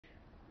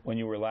When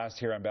you were last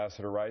here,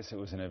 Ambassador Rice, it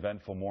was an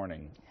eventful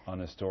morning on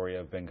the story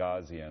of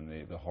Benghazi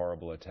and the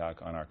horrible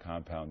attack on our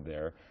compound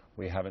there.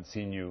 We haven't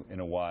seen you in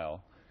a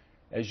while.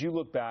 As you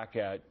look back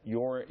at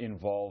your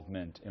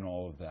involvement in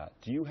all of that,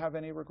 do you have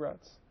any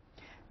regrets?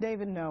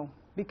 David, no,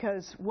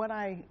 because what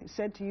I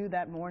said to you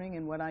that morning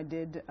and what I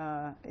did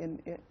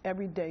in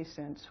every day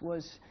since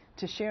was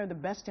to share the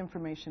best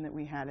information that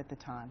we had at the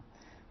time.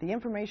 The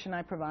information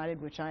I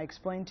provided, which I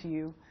explained to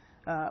you,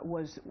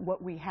 was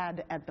what we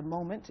had at the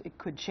moment. It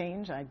could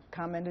change. I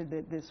commented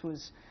that this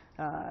was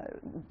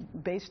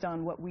based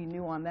on what we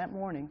knew on that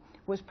morning,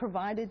 was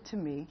provided to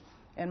me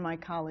and my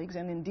colleagues,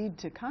 and indeed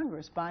to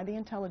Congress, by the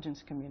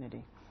intelligence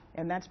community.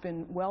 And that's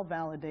been well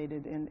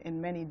validated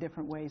in many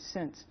different ways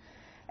since.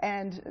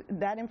 And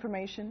that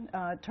information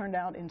turned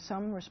out in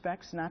some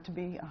respects not to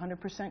be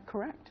 100%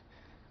 correct.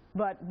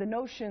 But the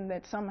notion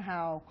that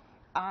somehow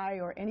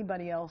I or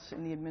anybody else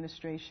in the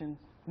administration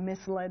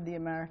misled the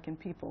American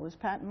people is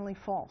patently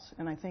false,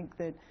 and I think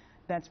that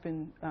that's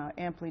been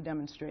amply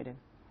demonstrated.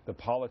 The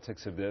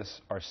politics of this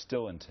are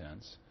still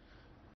intense.